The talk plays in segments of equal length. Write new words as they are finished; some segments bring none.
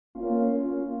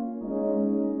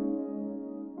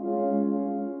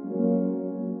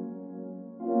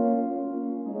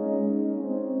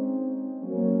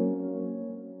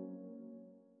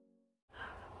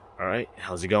Alright,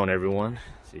 how's it going, everyone?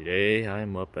 Today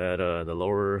I'm up at the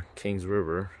lower Kings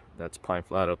River. That's Pine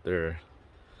Flat up there,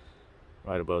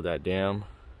 right above that dam.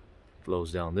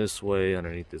 Flows down this way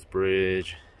underneath this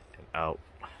bridge and out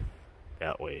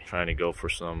that way. Trying to go for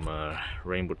some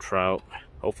rainbow trout,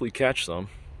 hopefully catch some.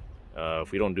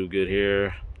 If we don't do good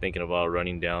here, thinking about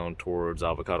running down towards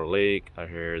Avocado Lake. I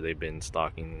hear they've been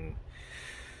stocking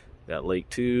that lake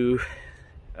too.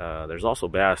 There's also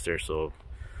bass there, so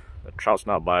the trout's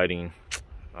not biting.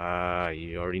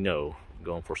 You already know,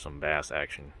 going for some bass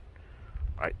action.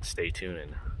 Alright, stay tuned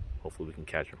and hopefully we can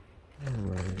catch them.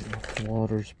 Alright,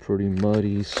 water's pretty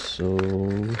muddy, so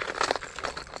I'll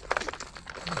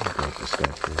get this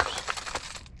guy first.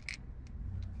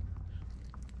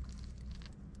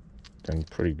 Done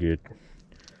pretty good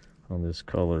on this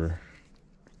color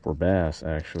for bass,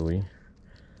 actually.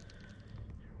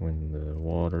 When the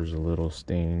water's a little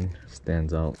stained,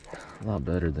 stands out a lot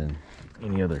better than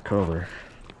any other color.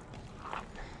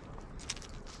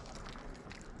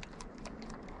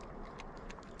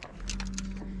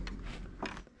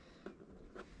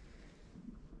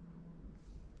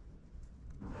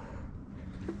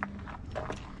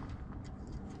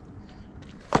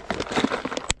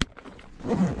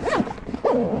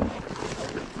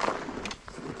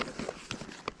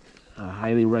 I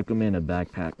highly recommend a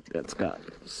backpack that's got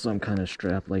some kind of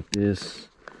strap like this.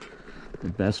 The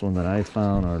best one that I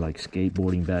found are like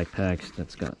skateboarding backpacks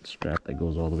that's got a strap that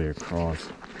goes all the way across,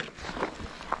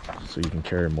 so you can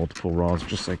carry multiple rods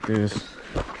just like this.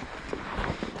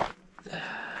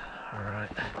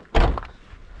 Alright.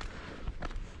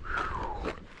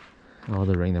 All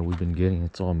the rain that we've been getting,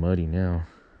 it's all muddy now.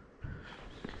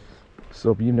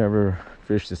 So if you've never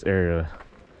fished this area,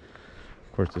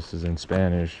 of course this is in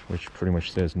Spanish, which pretty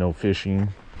much says no fishing.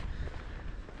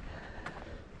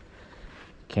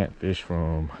 Can't fish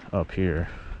from up here.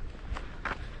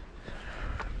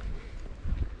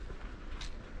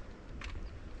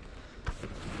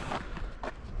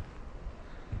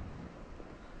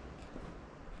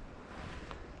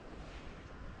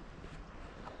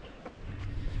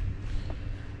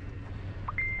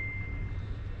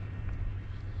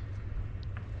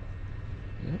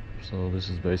 Yep, so this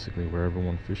is basically where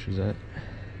everyone fishes at.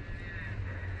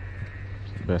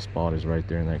 The best spot is right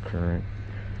there in that current.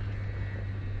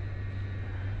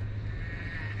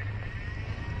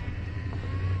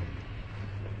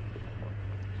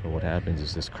 So what happens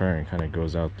is this current kind of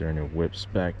goes out there and it whips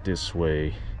back this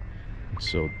way,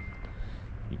 so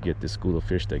you get this school of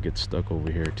fish that gets stuck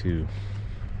over here too.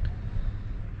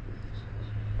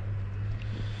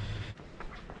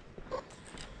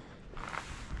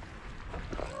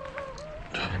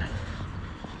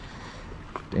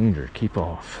 Danger, keep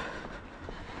off.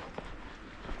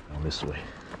 Down this way.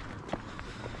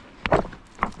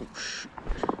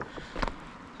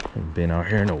 Haven't been out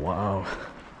here in a while.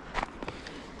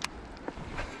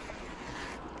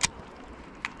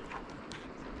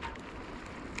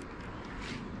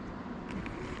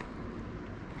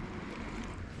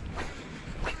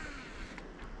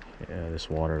 Yeah, this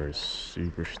water is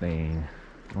super stained.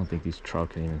 I don't think these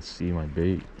trout can even see my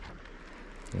bait.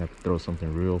 I have to throw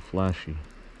something real flashy.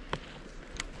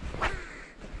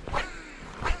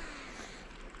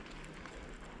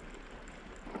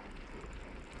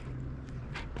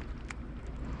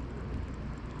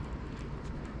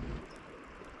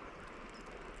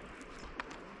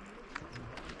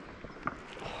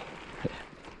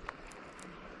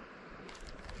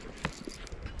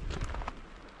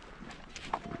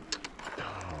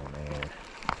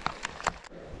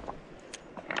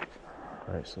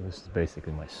 Alright, so this is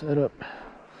basically my setup.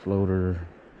 Floater,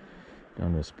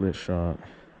 down to a split shot.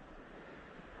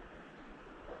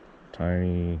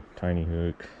 Tiny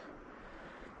hook.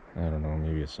 I don't know,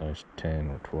 maybe a size 10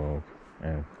 or 12.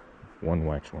 And one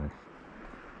wax worm.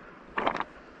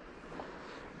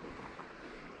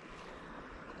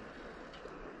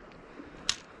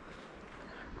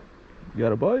 You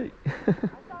got a bite?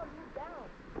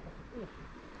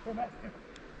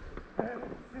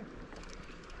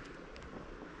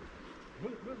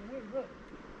 Look.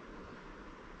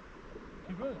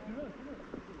 Keep running.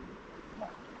 Come on.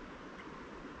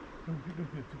 Don't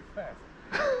get too fast.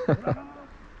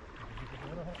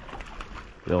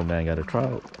 The old man got a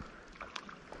trout.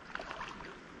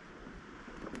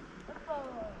 Oh,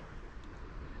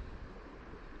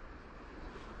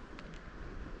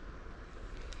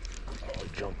 he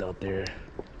jumped out there.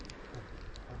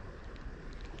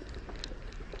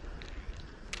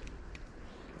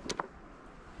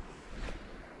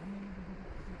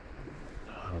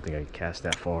 I don't think I can cast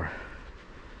that far.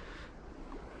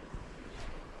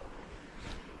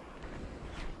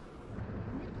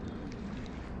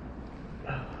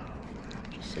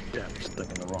 Damn, I'm stuck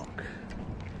in the rock.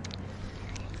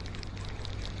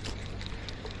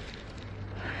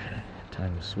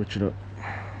 Time to switch it up.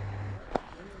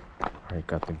 Alright,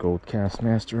 got the gold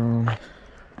Castmaster on.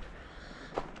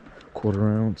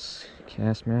 1/4 ounce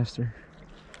Castmaster.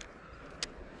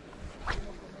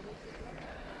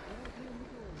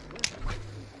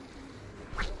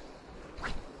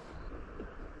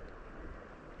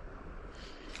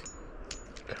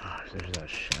 Gosh, there's that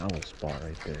shallow spot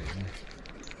right there.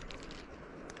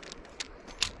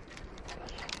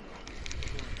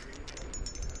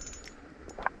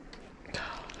 Yeah.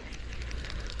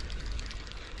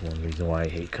 One reason why I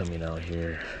hate coming out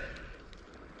here.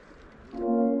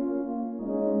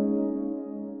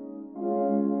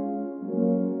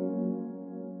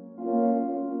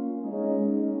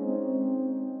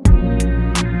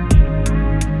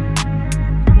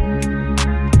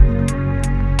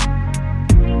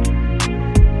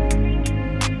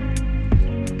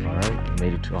 Alright,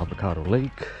 made it to Avocado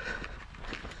Lake.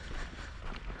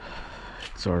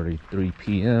 It's already 3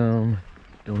 p.m.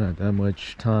 Don't have that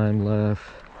much time left.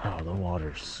 Oh, the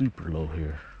water's super low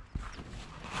here.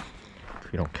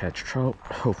 If we don't catch trout,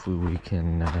 hopefully we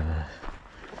can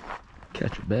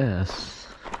catch a bass.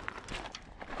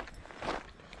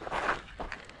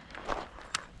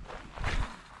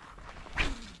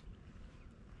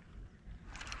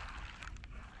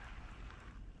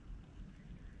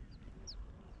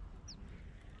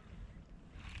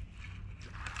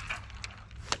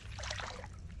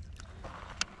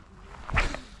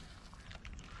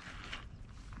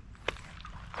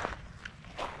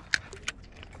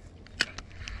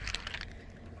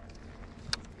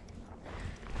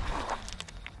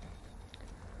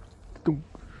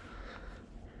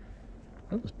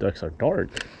 Those ducks are dark.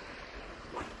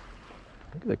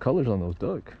 Look at the colors on those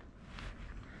ducks.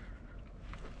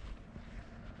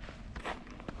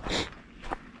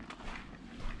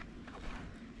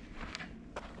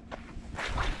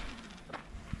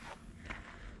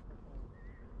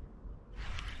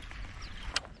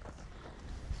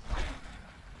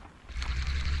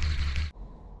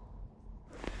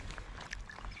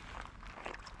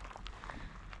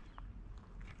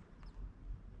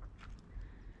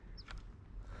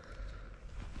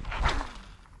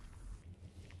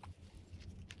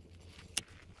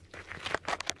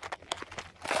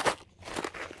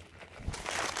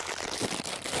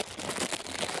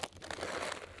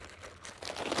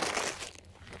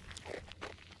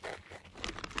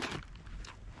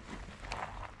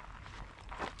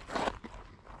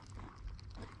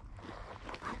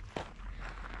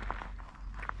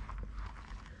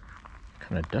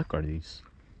 What kind of duck are these?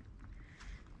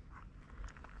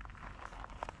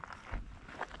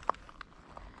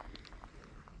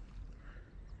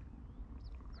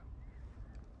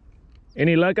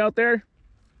 Any luck out there? I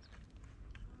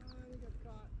think I've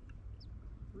caught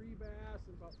 3 bass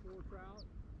and about 4 trout.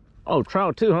 Oh,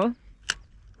 trout too, huh?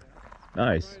 Yeah.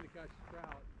 Nice. I'm trying to catch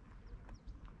trout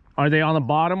Are they on the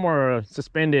bottom or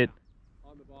suspended?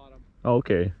 on the bottom. Oh,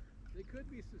 okay. They could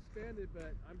be suspended,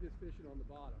 but I'm just fishing on the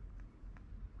bottom.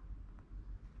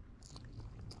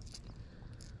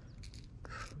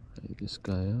 Try this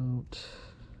guy out.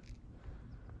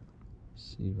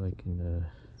 See if I can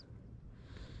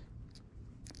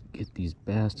get these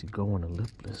bass to go on a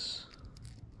lipless.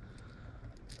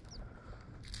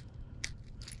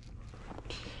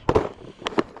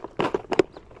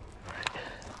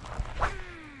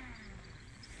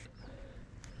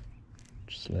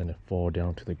 Just letting it fall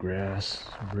down to the grass,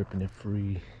 ripping it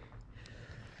free.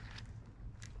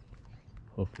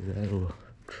 Hopefully that'll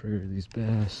trigger these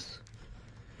bass.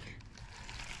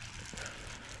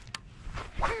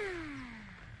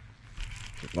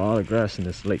 There's a lot of grass in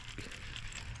this lake.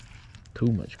 Too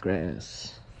much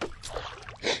grass.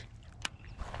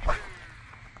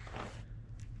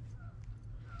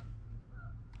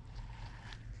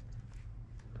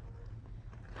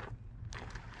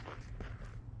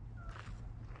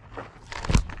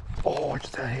 Oh, I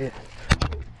just got hit.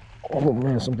 Oh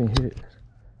man, something hit it.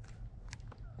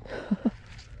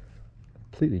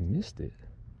 Completely missed it.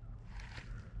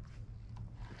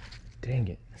 Dang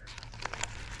it.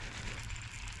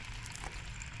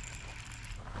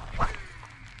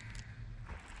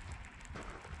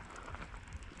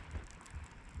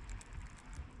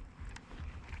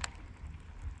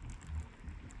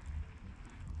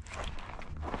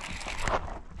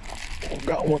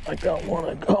 I got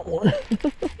one.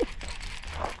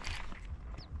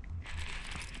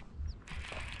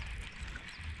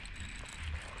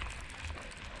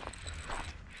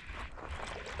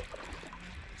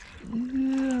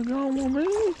 Yeah, I got one, man.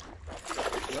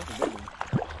 That's a big one.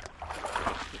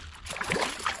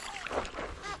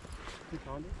 2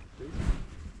 pounder? 3?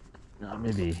 No,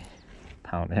 maybe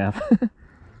pound and a half.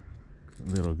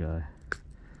 Little guy.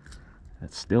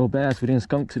 That's still bass. We didn't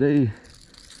skunk today.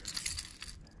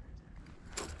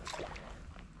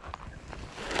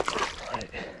 Right.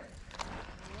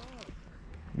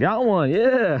 Got one,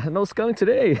 yeah. No skunk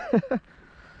today.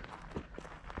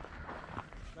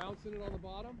 Bouncing it on the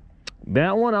bottom?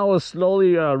 That one, I was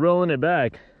slowly rolling it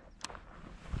back.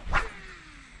 Did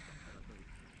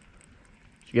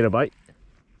you get a bite?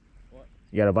 What?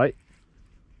 You got a bite?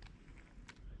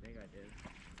 I think I did.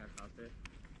 I caught it.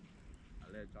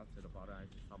 I let it drop to the bottom. I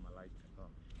just saw my light check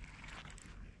off.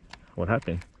 What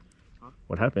happened? Huh?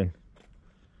 What happened?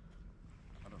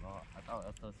 I don't know. I thought I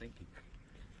was still sinking.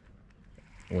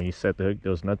 When you set the hook,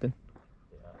 there was nothing?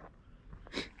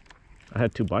 Yeah. I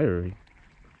had 2 bite already.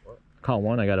 What? Caught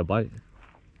one, I got a bite.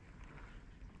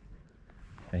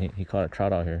 And he caught a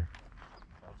trout out here.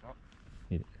 Trout?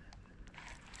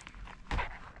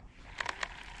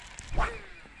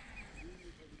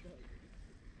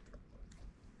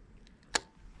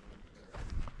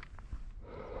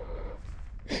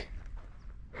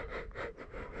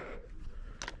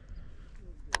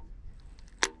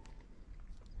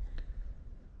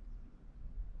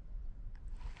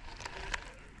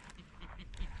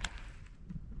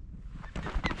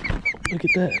 Look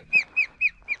at that.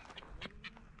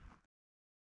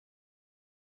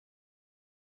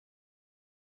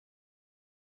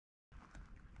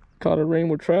 Caught a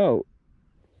rainbow trout.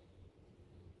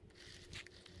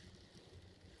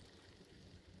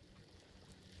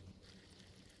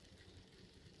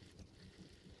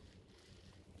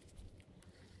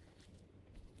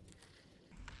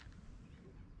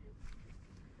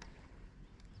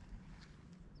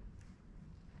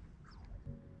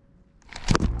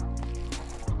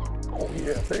 Oh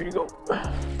yeah, there you go.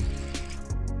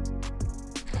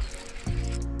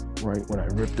 Right when I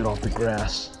ripped it off the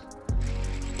grass.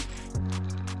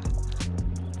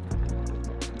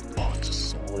 Oh, it's a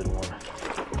solid one.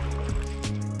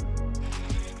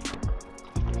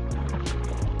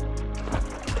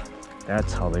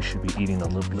 That's how they should be eating the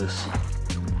lipless.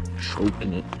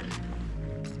 Choking it.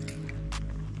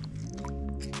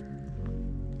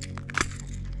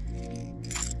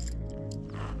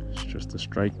 It's just a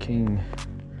Strike King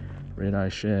red eye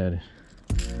shad.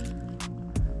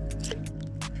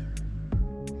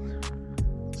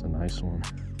 It's a nice one.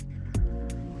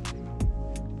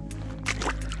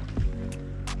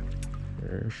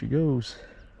 There she goes.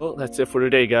 Well, that's it for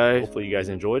today, guys. Hopefully you guys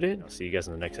enjoyed it. I'll see you guys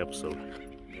in the next episode.